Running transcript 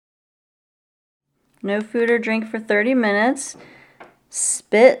No food or drink for 30 minutes.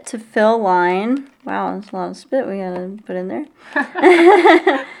 Spit to fill line. Wow, that's a lot of spit we gotta put in there.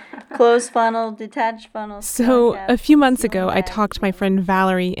 Closed funnel, detached funnel. So a few months ago, I talked my friend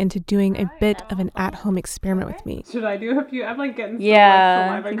Valerie into doing a bit of an at-home experiment with me. Should I do a few? I'm like getting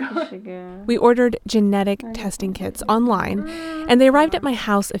I think you should go. We ordered genetic testing kits online, and they arrived at my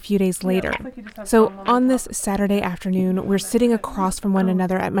house a few days later. So on this Saturday afternoon, we're sitting across from one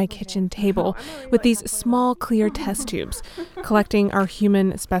another at my kitchen table with these small clear test tubes, collecting our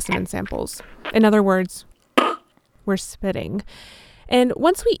human specimen samples. In other words, we're spitting. And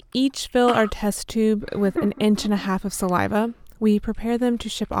once we each fill our test tube with 1.5 inches of saliva, we prepare them to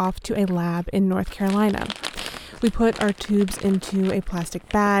ship off to a lab in North Carolina. We put our tubes into a plastic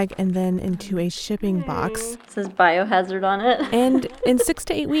bag and then into a shipping box. It says biohazard on it. And in 6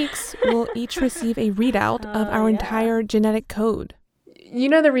 to 8 weeks, we'll each receive a readout of our entire genetic code. You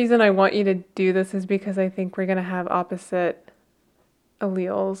know, the reason I want you to do this is because I think we're going to have opposite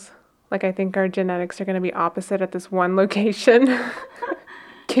alleles. Like, I think our genetics are going to be opposite at this one location.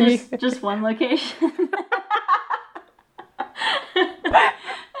 Just one location?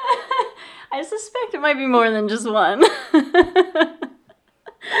 I suspect it might be more than just one.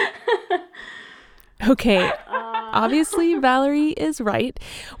 Okay, obviously Valerie is right.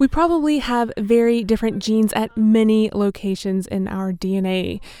 We probably have very different genes at many locations in our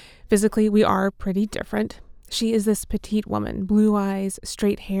DNA. Physically, we are pretty different. She is this petite woman, blue eyes,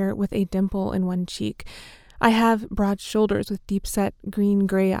 straight hair with a dimple in one cheek. I have broad shoulders with deep-set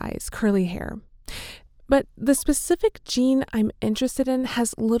green-gray eyes, curly hair. But the specific gene I'm interested in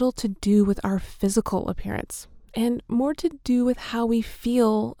has little to do with our physical appearance and more to do with how we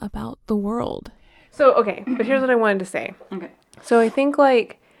feel about the world. So, okay, but here's what I wanted to say. Okay. So I think,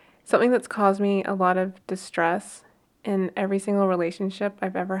 like, something that's caused me a lot of distress in every single relationship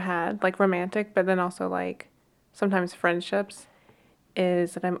I've ever had, like romantic, but then also, like, sometimes friendships,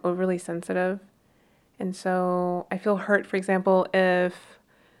 is that I'm overly sensitive. And so I feel hurt, for example, if,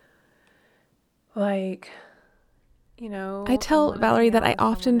 like, you know... I tell Valerie that I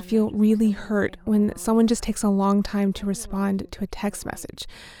often feel really hurt when someone just takes a long time to respond to a text message.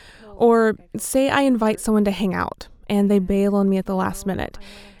 Or say I invite someone to hang out and they bail on me at the last minute.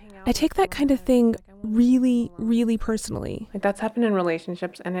 I take that kind of thing really, really personally. Like, that's happened in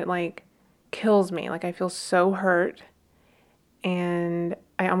relationships, and it, like, kills me. Like, I feel so hurt, and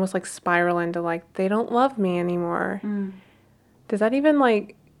I almost, like, spiral into, like, they don't love me anymore. Does that even,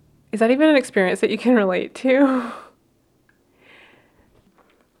 like, is that even an experience that you can relate to?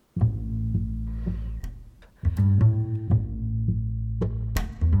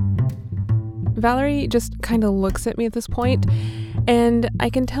 Valerie just kind of looks at me at this point, and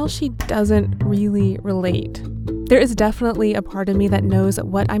I can tell she doesn't really relate. There is definitely a part of me that knows that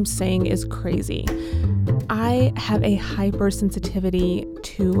what I'm saying is crazy. I have a hypersensitivity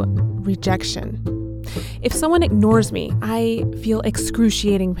to rejection. If someone ignores me, I feel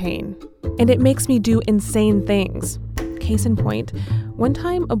excruciating pain, and it makes me do insane things. Case in point, one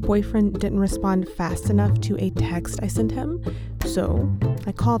time a boyfriend didn't respond fast enough to a text I sent him, so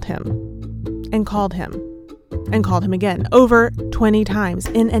I called him, and called him, and called him again, over 20 times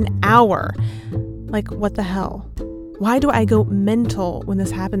in an hour. Like, what the hell? Why do I go mental when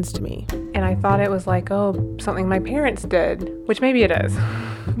this happens to me? And I thought it was like, oh, something my parents did, which maybe it is.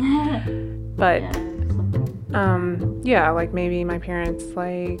 But, yeah, like, maybe my parents,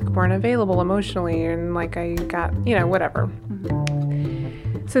 like, weren't available emotionally, and, like, I got, you know, whatever.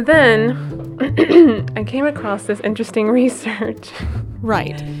 So then I came across this interesting research.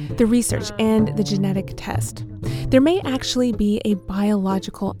 Right, the research and the genetic test. There may actually be a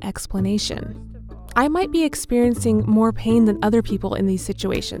biological explanation. I might be experiencing more pain than other people in these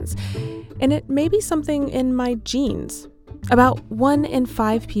situations, and it may be something in my genes. About 1 in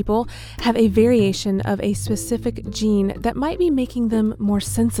 5 people have a variation of a specific gene that might be making them more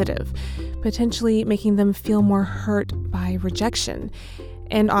sensitive, potentially making them feel more hurt by rejection.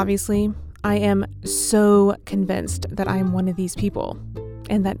 And obviously, I am so convinced that I am one of these people,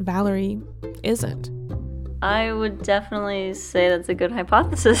 and that Valerie isn't. I would definitely say that's a good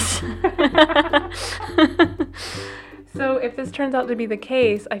hypothesis. So if this turns out to be the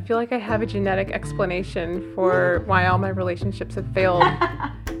case, I feel like I have a genetic explanation for why all my relationships have failed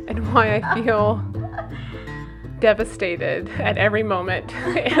and why I feel devastated at every moment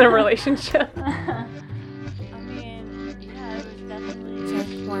in a relationship. I mean, yeah, it was definitely... Check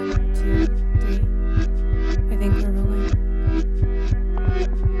 1, 2, 3. I think we're rolling.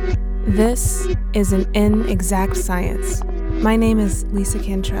 This is an Inexact Science. My name is Lisa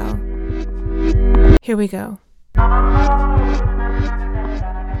Cantrell. Here we go.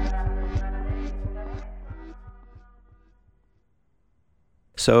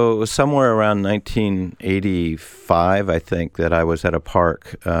 So it was somewhere around 1985, I think, that I was at a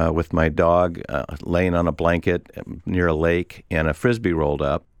park with my dog laying on a blanket near a lake and a Frisbee rolled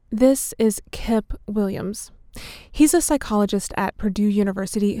up. This is Kip Williams. He's a psychologist at Purdue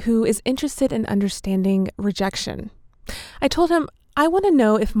University who is interested in understanding rejection. I told him, I want to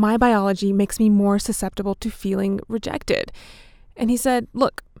know if my biology makes me more susceptible to feeling rejected. And he said,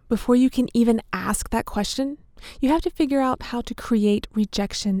 look, before you can even ask that question, you have to figure out how to create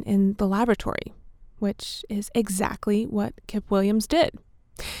rejection in the laboratory, which is exactly what Kip Williams did.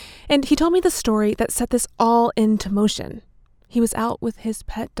 And he told me the story that set this all into motion. He was out with his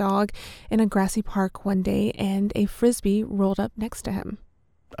pet dog in a grassy park one day, and a Frisbee rolled up next to him.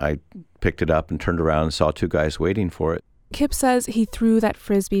 I picked it up and turned around and saw two guys waiting for it. Kip says he threw that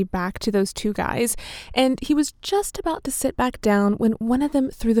Frisbee back to those two guys, and he was just about to sit back down when one of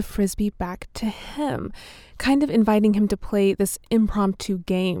them threw the Frisbee back to him, kind of inviting him to play this impromptu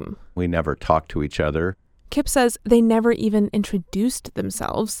game. We never talked to each other. Kip says they never even introduced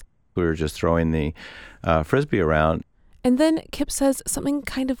themselves. We were just throwing the Frisbee around. And then Kip says something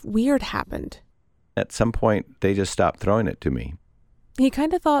kind of weird happened. At some point, they just stopped throwing it to me. He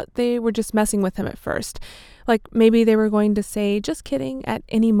kind of thought they were just messing with him at first. Like maybe they were going to say, just kidding, at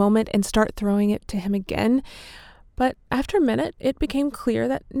any moment and start throwing it to him again. But after a minute, it became clear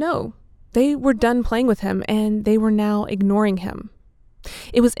that no, they were done playing with him and they were now ignoring him.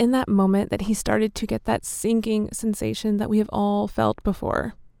 It was in that moment that he started to get that sinking sensation that we have all felt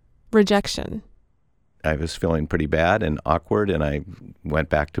before. Rejection. I was feeling pretty bad and awkward, and I went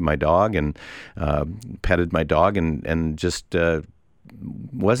back to my dog and petted my dog and just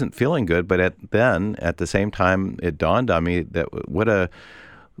wasn't feeling good. But at the same time, it dawned on me that what a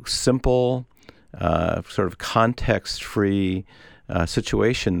simple, sort of context-free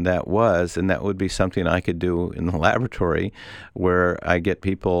situation that was, and that would be something I could do in the laboratory where I get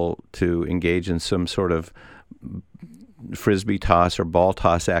people to engage in some sort of Frisbee toss or ball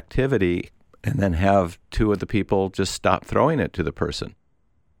toss activity and then have two of the people just stop throwing it to the person.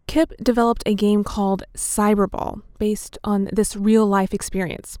 Kip developed a game called Cyberball based on this real-life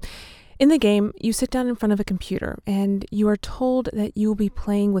experience. In the game, you sit down in front of a computer and you are told that you will be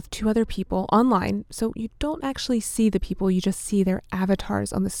playing with two other people online, so you don't actually see the people, you just see their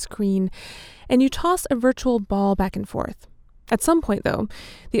avatars on the screen, and you toss a virtual ball back and forth. At some point, though,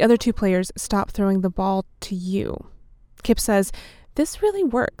 the other two players stop throwing the ball to you. Kip says, this really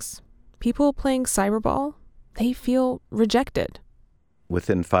works. People playing Cyberball, they feel rejected.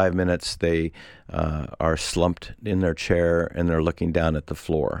 Within 5 minutes, they are slumped in their chair and they're looking down at the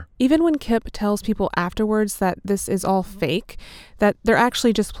floor. Even when Kip tells people afterwards that this is all fake, that they're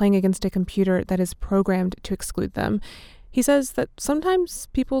actually just playing against a computer that is programmed to exclude them, he says that sometimes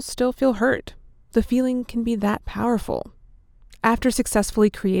people still feel hurt. The feeling can be that powerful. After successfully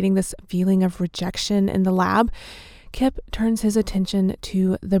creating this feeling of rejection in the lab, Kip turns his attention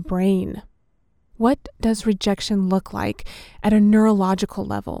to the brain. What does rejection look like at a neurological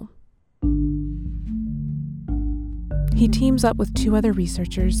level? He teams up with two other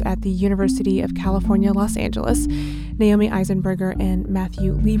researchers at the University of California, Los Angeles, Naomi Eisenberger and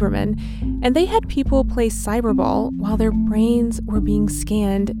Matthew Lieberman, and they had people play Cyberball while their brains were being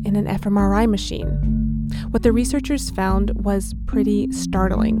scanned in an fMRI machine. What the researchers found was pretty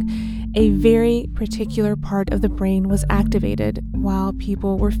startling. A very particular part of the brain was activated while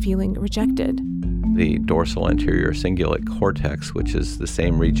people were feeling rejected. The dorsal anterior cingulate cortex, which is the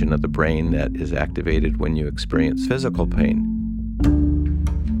same region of the brain that is activated when you experience physical pain.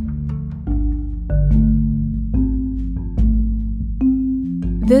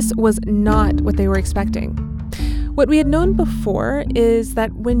 This was not what they were expecting. What we had known before is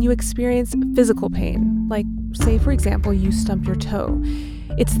that when you experience physical pain, like, say, for example, you stump your toe,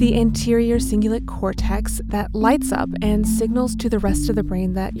 it's the anterior cingulate cortex that lights up and signals to the rest of the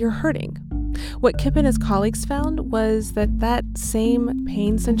brain that you're hurting. What Kip and his colleagues found was that that same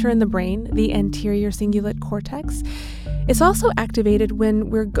pain center in the brain, the anterior cingulate cortex, is also activated when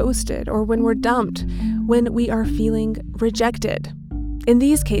we're ghosted or when we're dumped, when we are feeling rejected. In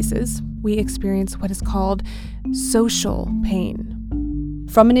these cases, we experience what is called social pain.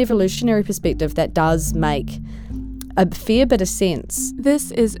 From an evolutionary perspective, that does make a fair bit of sense.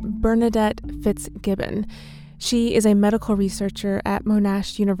 This is Bernadette Fitzgibbon. She is a medical researcher at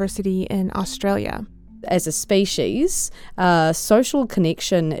Monash University in Australia. As a species, social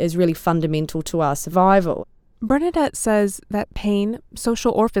connection is really fundamental to our survival. Bernadette says that pain,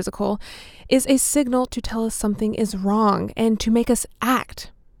 social or physical, is a signal to tell us something is wrong and to make us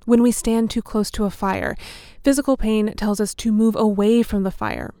act. When we stand too close to a fire, physical pain tells us to move away from the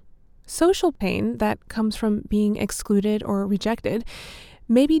fire. Social pain, that comes from being excluded or rejected,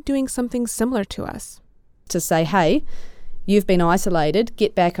 may be doing something similar to us. To say, hey, you've been isolated,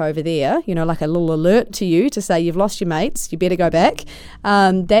 get back over there, like a little alert to you to say you've lost your mates, you better go back.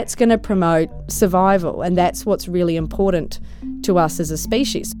 That's going to promote survival, and that's what's really important to us as a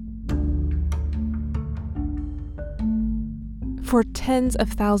species. For tens of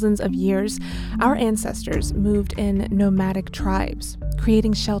thousands of years, our ancestors moved in nomadic tribes,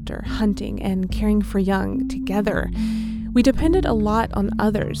 creating shelter, hunting, and caring for young together. We depended a lot on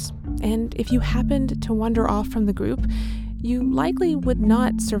others, and if you happened to wander off from the group, you likely would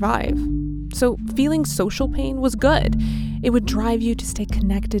not survive. So feeling social pain was good. It would drive you to stay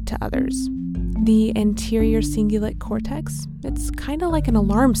connected to others. The anterior cingulate cortex, it's kind of like an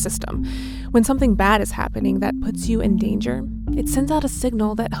alarm system. When something bad is happening that puts you in danger, it sends out a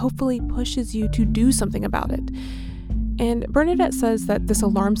signal that hopefully pushes you to do something about it. And Bernadette says that this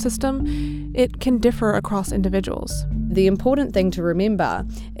alarm system, it can differ across individuals. The important thing to remember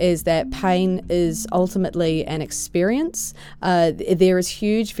is that pain is ultimately an experience. There is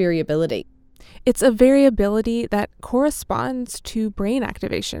huge variability. It's a variability that corresponds to brain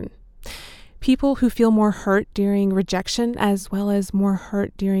activation. People who feel more hurt during rejection as well as more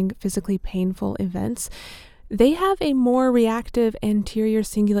hurt during physically painful events, they have a more reactive anterior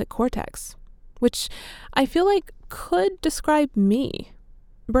cingulate cortex, which I feel like could describe me.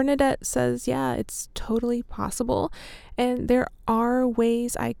 Bernadette says, yeah, it's totally possible, and there are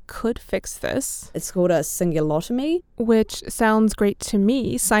ways I could fix this. It's called a cingulotomy. Which sounds great to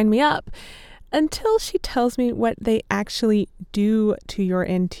me, sign me up. Until she tells me what they actually do to your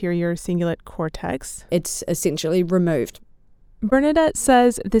anterior cingulate cortex. It's essentially removed. Bernadette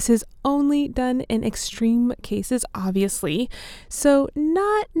says this is only done in extreme cases, obviously, so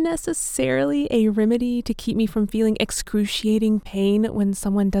not necessarily a remedy to keep me from feeling excruciating pain when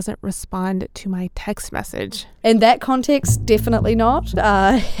someone doesn't respond to my text message. In that context, definitely not.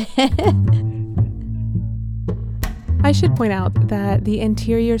 I should point out that the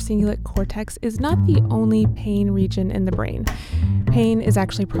anterior cingulate cortex is not the only pain region in the brain. Pain is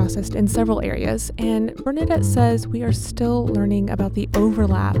actually processed in several areas, and Bernadette says we are still learning about the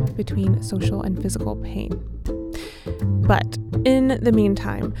overlap between social and physical pain. But in the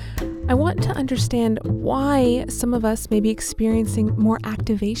meantime, I want to understand why some of us may be experiencing more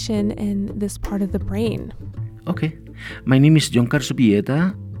activation in this part of the brain. Okay, my name is Giancar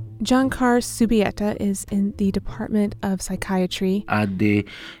Subieta. Giancar Subieta is in the Department of Psychiatry At the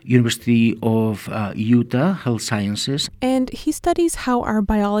University of Utah Health Sciences. And he studies how our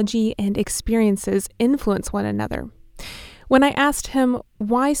biology and experiences influence one another. When I asked him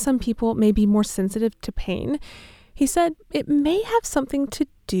why some people may be more sensitive to pain, he said it may have something to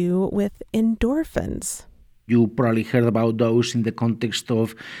do with endorphins. You probably heard about those in the context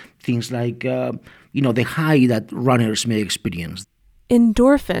of things like, the high that runners may experience.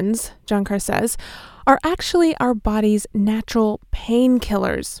 Endorphins, Giancar says, are actually our body's natural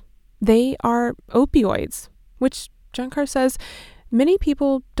painkillers. They are opioids, which Giancar says many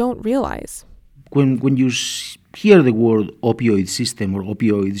people don't realize. When you hear the word opioid system or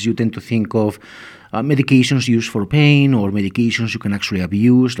opioids, you tend to think of medications used for pain or medications you can actually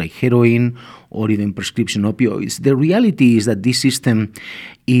abuse, like heroin or even prescription opioids. The reality is that this system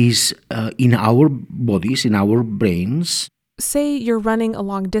is in our bodies, in our brains. Say you're running a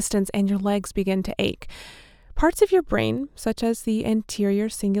long distance and your legs begin to ache. Parts of your brain, such as the anterior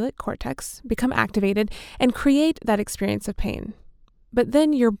cingulate cortex, become activated and create that experience of pain. But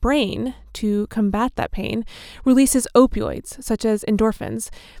then your brain, to combat that pain, releases opioids, such as endorphins.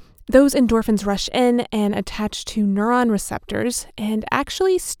 Those endorphins rush in and attach to neuron receptors and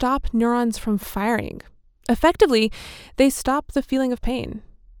actually stop neurons from firing. Effectively, they stop the feeling of pain.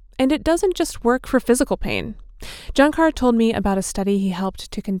 And it doesn't just work for physical pain. Giancar told me about a study he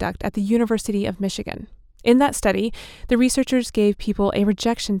helped to conduct at the University of Michigan. In that study, the researchers gave people a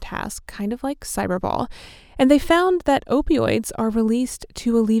rejection task, kind of like Cyberball, and they found that opioids are released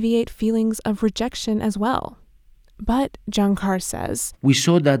to alleviate feelings of rejection as well. But Giancar says, we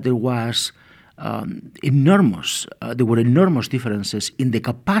saw that there were enormous differences in the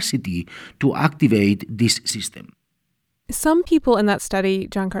capacity to activate this system. Some people in that study,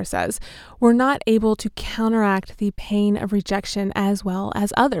 Giancar says, were not able to counteract the pain of rejection as well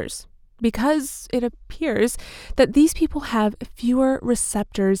as others, because it appears that these people have fewer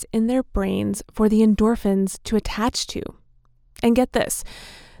receptors in their brains for the endorphins to attach to. And get this,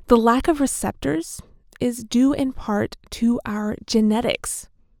 the lack of receptors is due in part to our genetics.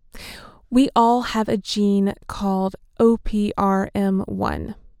 We all have a gene called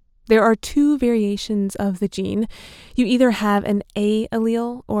OPRM1. There are two variations of the gene. You either have an A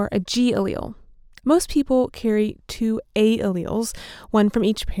allele or a G allele. Most people carry 2 A alleles, one from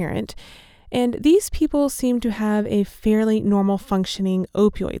each parent, and these people seem to have a fairly normal functioning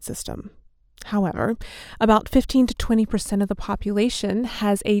opioid system. However, about 15 to 20% of the population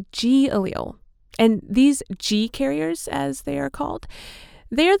has a G allele, and these G carriers, as they are called,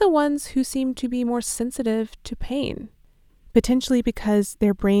 they are the ones who seem to be more sensitive to pain, potentially because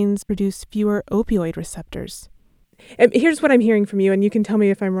their brains produce fewer opioid receptors. And here's what I'm hearing from you, and you can tell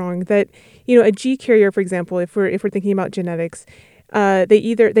me if I'm wrong, that, a G carrier, for example, if we're thinking about genetics,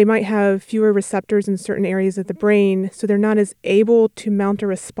 they might have fewer receptors in certain areas of the brain, so they're not as able to mount a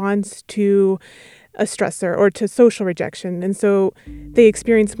response to a stressor or to social rejection, and so they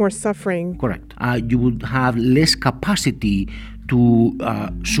experience more suffering. Correct. You would have less capacity to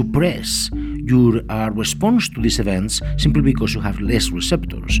suppress your response to these events simply because you have less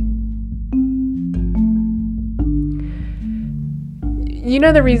receptors.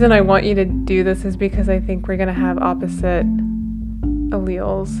 The reason I want you to do this is because I think we're going to have opposite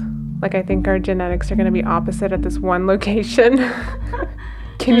alleles. Like, I think our genetics are going to be opposite at this one location.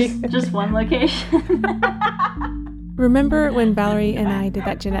 Just one location? Remember when Valerie and I did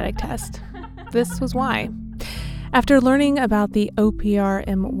that genetic test? This was why. After learning about the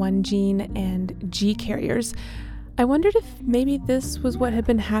OPRM1 gene and G carriers, I wondered if maybe this was what had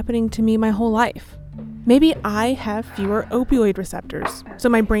been happening to me my whole life. Maybe I have fewer opioid receptors, so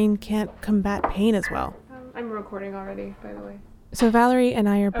my brain can't combat pain as well. I'm recording already, by the way. So Valerie and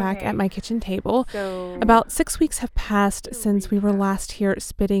I are back at my kitchen table. About 6 weeks have passed since we were last here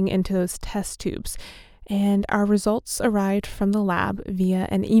spitting into those test tubes, and our results arrived from the lab via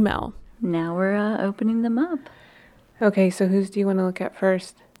an email. Now we're opening them up. Okay, so whose do you want to look at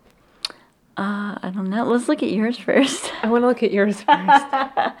first? I don't know. Let's look at yours first. I want to look at yours first.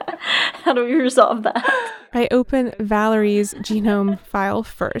 How do we resolve that? I open Valerie's genome file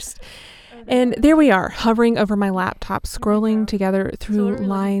first. And there we are, hovering over my laptop, scrolling together through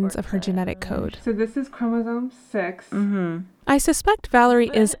lines of her genetic code. So this is chromosome 6. Mm-hmm. I suspect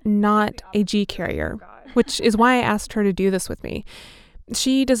Valerie is not a G carrier, which is why I asked her to do this with me.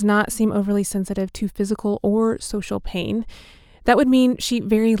 She does not seem overly sensitive to physical or social pain. That would mean she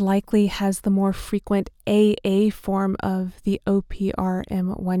very likely has the more frequent AA form of the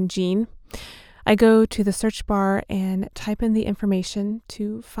OPRM1 gene. I go to the search bar and type in the information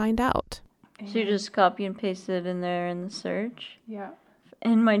to find out. So you just copy and paste it in there in the search? Yeah.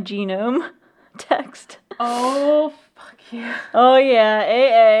 In my genome text. Oh, fuck yeah. Oh, yeah,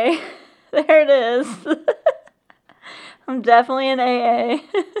 AA. There it is. I'm definitely an AA.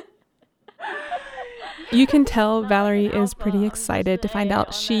 You can tell Valerie is pretty excited to find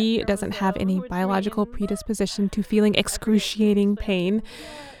out she doesn't have any biological predisposition to feeling excruciating pain.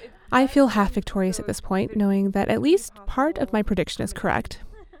 I feel half victorious at this point, knowing that at least part of my prediction is correct.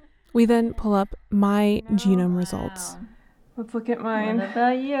 We then pull up my genome results. Let's look at mine. What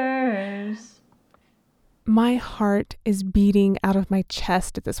about yours? My heart is beating out of my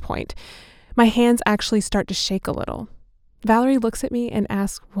chest at this point. My hands actually start to shake a little. Valerie looks at me and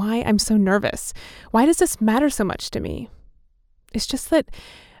asks why I'm so nervous. Why does this matter so much to me? It's just that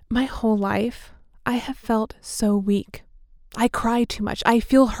my whole life, I have felt so weak. I cry too much. I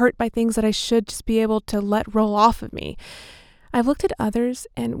feel hurt by things that I should just be able to let roll off of me. I've looked at others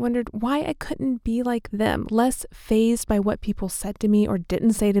and wondered why I couldn't be like them, less fazed by what people said to me or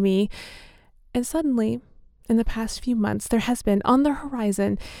didn't say to me. And suddenly, in the past few months, there has been on the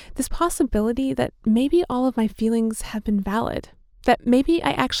horizon this possibility that maybe all of my feelings have been valid, that maybe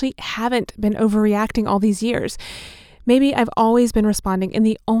I actually haven't been overreacting all these years. Maybe I've always been responding in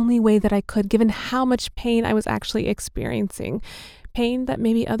the only way that I could, given how much pain I was actually experiencing, pain that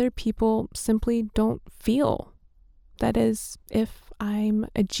maybe other people simply don't feel. That is, if I'm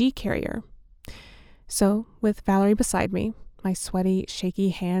a G carrier. So, with Valerie beside me, my sweaty, shaky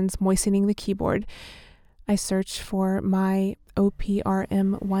hands moistening the keyboard, I search for my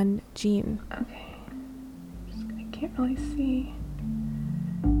OPRM1 gene. Okay. I can't really see.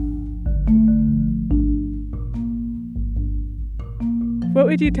 What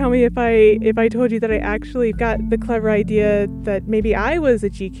would you tell me if I told you that I actually got the clever idea that maybe I was a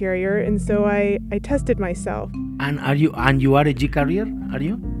G carrier, and so I tested myself? And you are a G carrier? Are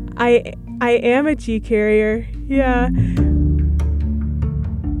you? I am a G carrier. Yeah.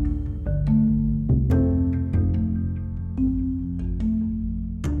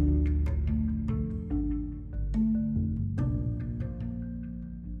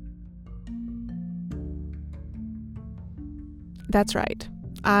 That's right.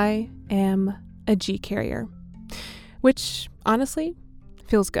 I am a G carrier, which honestly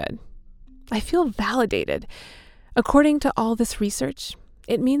feels good. I feel validated. According to all this research,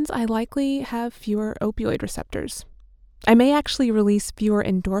 it means I likely have fewer opioid receptors. I may actually release fewer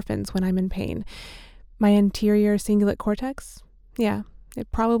endorphins when I'm in pain. My anterior cingulate cortex? Yeah,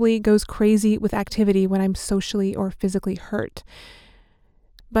 it probably goes crazy with activity when I'm socially or physically hurt.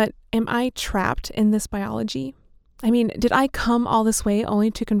 But am I trapped in this biology? I mean, did I come all this way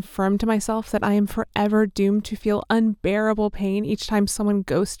only to confirm to myself that I am forever doomed to feel unbearable pain each time someone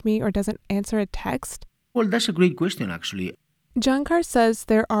ghosts me or doesn't answer a text? Well, that's a great question, actually. Jankar says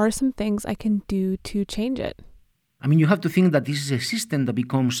there are some things I can do to change it. I mean, you have to think that this is a system that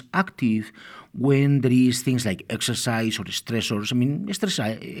becomes active when there is things like exercise or stressors. I mean,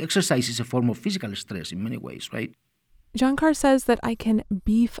 exercise is a form of physical stress in many ways, right? Jankar says that I can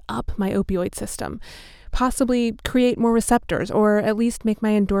beef up my opioid system, possibly create more receptors, or at least make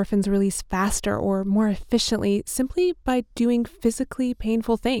my endorphins release faster or more efficiently simply by doing physically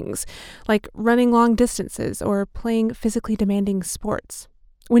painful things, like running long distances or playing physically demanding sports.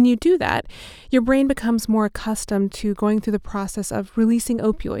 When you do that, your brain becomes more accustomed to going through the process of releasing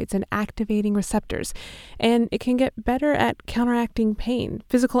opioids and activating receptors, and it can get better at counteracting pain,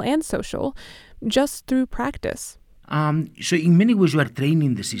 physical and social, just through practice. So in many ways, you are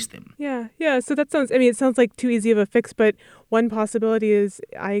training the system. Yeah. So it sounds like too easy of a fix, but one possibility is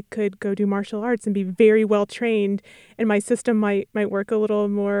I could go do martial arts and be very well trained, and my system might work a little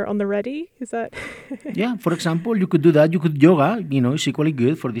more on the ready. Is that? Yeah, for example, you could do that. You could yoga, is equally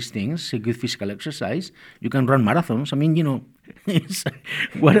good for these things, a good physical exercise. You can run marathons. I mean, it's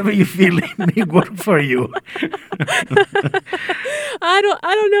whatever you feel may work for you. I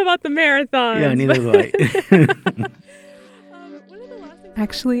don't know about the marathons. Yeah, neither do I.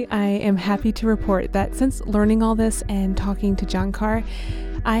 Actually, I am happy to report that since learning all this and talking to Jankar,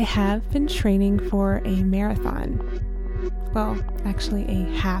 I have been training for a marathon. Well, actually a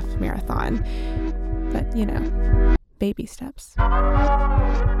half marathon. But, baby steps.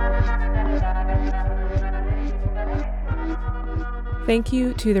 Thank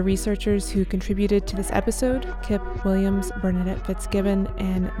you to the researchers who contributed to this episode, Kip Williams, Bernadette Fitzgibbon,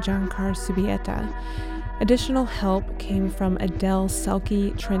 and Jankar Subieta. Additional help came from Adele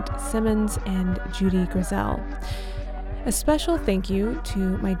Selke, Trent Simmons, and Judy Grizel. A special thank you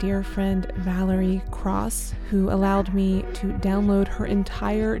to my dear friend Valerie Cross, who allowed me to download her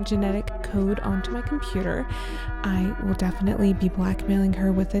entire genetic code onto my computer. I will definitely be blackmailing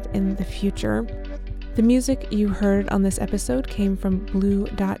her with it in the future. The music you heard on this episode came from Blue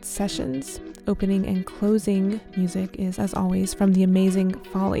Dot Sessions. Opening and closing music is, as always, from The Amazing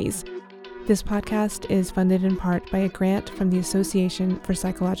Follies. This podcast is funded in part by a grant from the Association for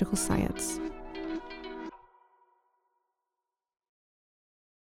Psychological Science.